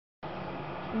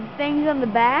things on the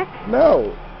back?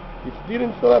 No. You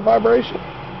didn't feel that vibration?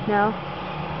 No.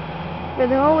 But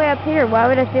the whole way up here, why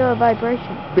would I feel a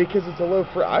vibration? Because it's a low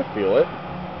I feel it.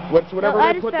 Whenever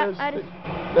No, they put those...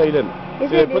 No, you didn't. Yes,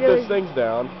 See, they I put did. those things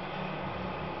down.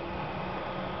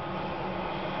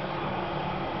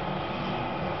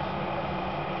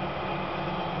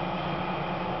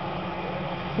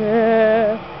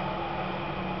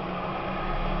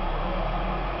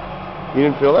 You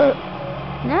didn't feel that?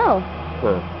 No.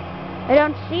 Huh. I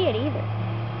don't see it either.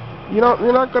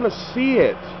 You're not gonna see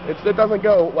it. It doesn't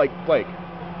go like Blake.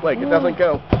 It doesn't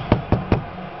go.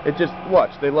 It just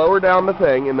watch. They lower down the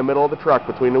thing in the middle of the truck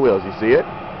between the wheels. You see it?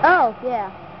 Oh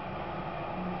yeah.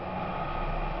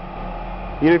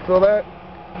 You didn't feel that?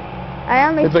 I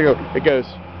only. It's like it goes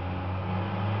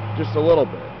just a little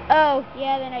bit. Oh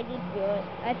yeah, then I did feel it.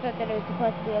 I thought that it was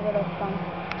supposed to be a little funk.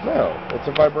 No, it's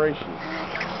a vibration.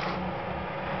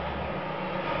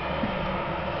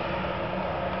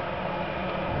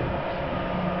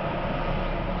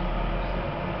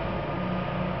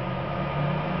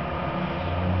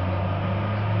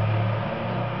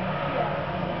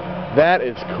 That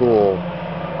is cool.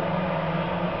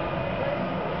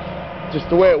 Just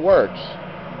the way it works.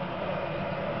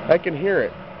 I can hear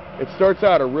it. It starts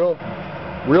out a real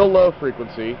low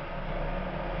frequency.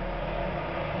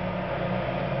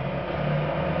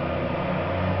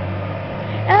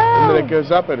 Oh. And then it goes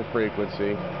up in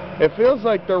frequency. It feels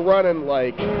like they're running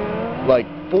like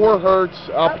 4 hertz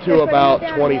up to about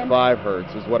 25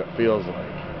 hertz is what it feels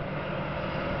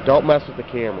like. Don't mess with the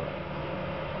camera.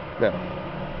 No.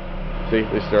 See,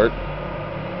 they start.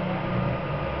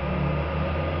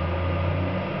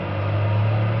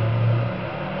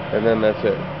 And then that's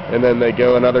it. And then they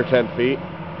go another 10 feet.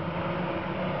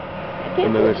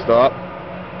 And then they stop.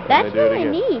 That's and they do it really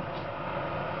again. neat.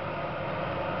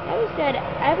 That was good.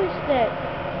 I was the...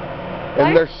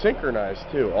 And they're synchronized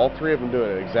too. All 3 of them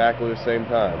doing it exactly the same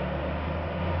time.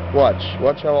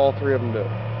 Watch how all 3 of them do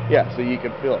it. Yeah, so you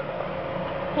can feel it.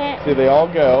 See, they all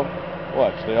go.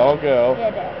 Watch, they all go.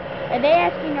 Yeah, are they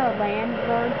asking our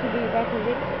landlord to do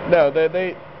requisitions? No,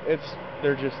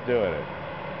 they're just doing it.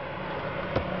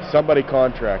 Somebody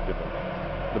contracted them,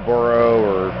 the borough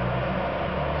or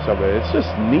somebody. It's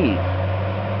just neat.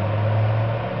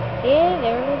 Yeah,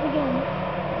 there it is again.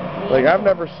 Like I've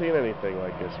never seen anything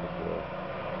like this before.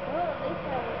 Well, at least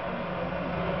I was.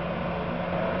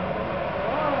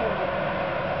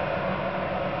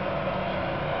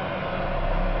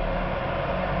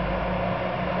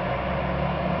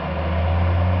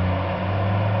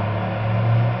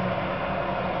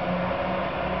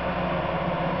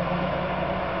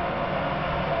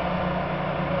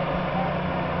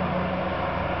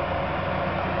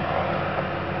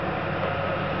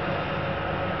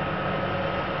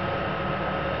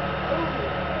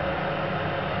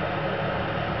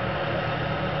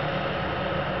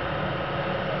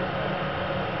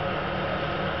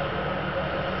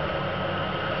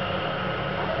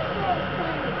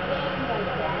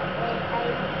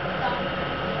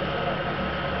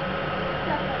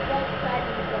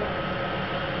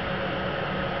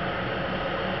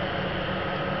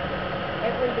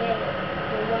 Every day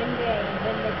for one day, and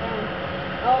then they found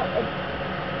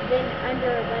then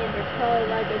under land there's probably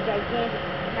like a gigantic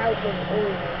couch of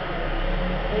oil.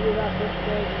 Maybe about this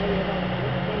big, maybe about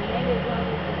this big, maybe as long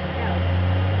as this couch.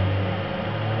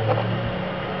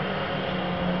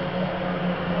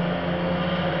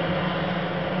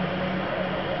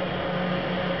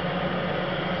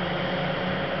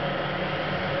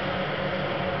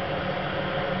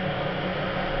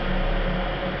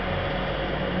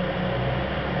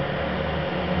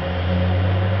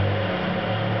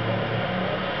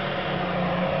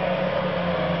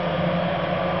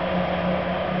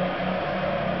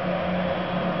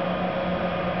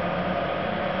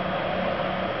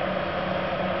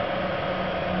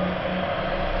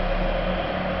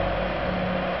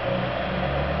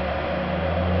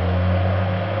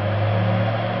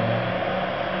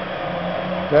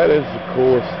 That is the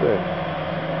coolest thing.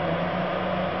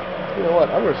 You know what?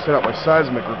 I'm going to set up my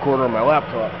seismic recorder on my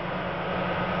laptop.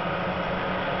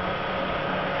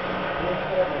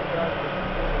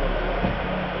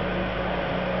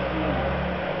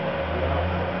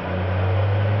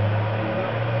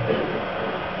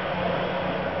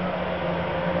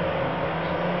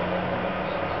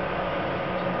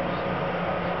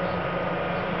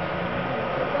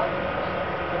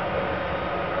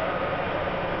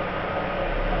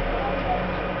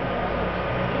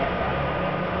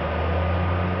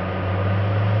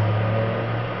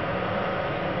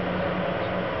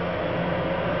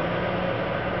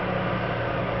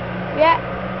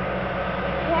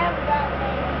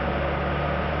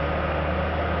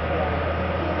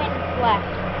 left.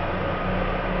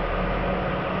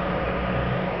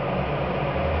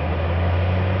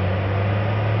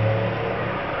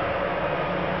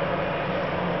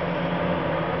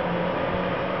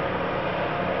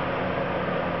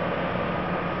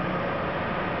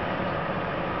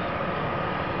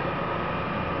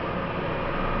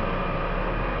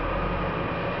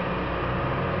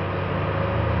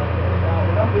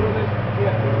 I'm doing this, you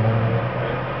can't do it.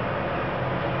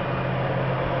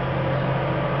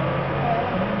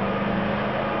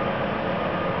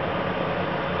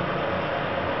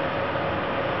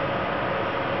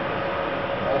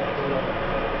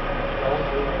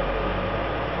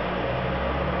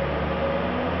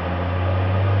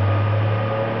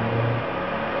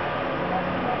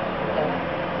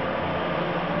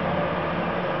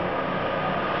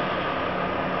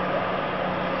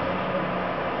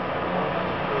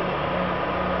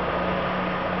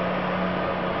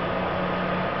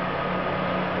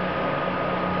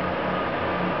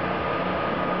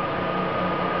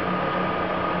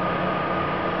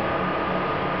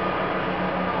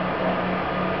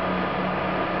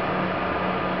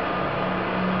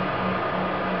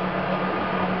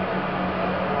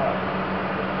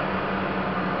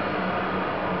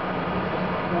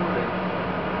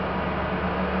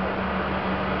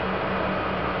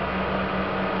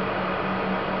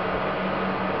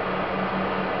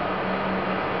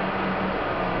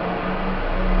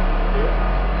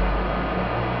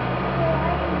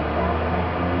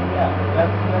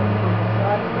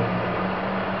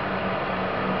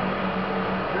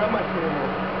 Grab my camera.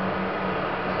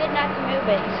 You said not to move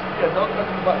it. Yeah, don't touch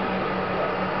the button.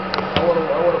 I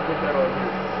wanna put that on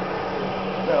here.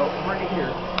 Now, bring it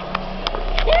here.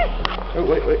 Yeah. Oh,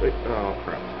 wait. Oh,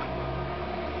 crap.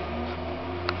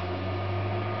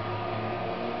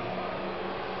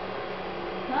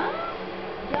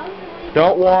 Huh?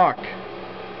 Don't walk.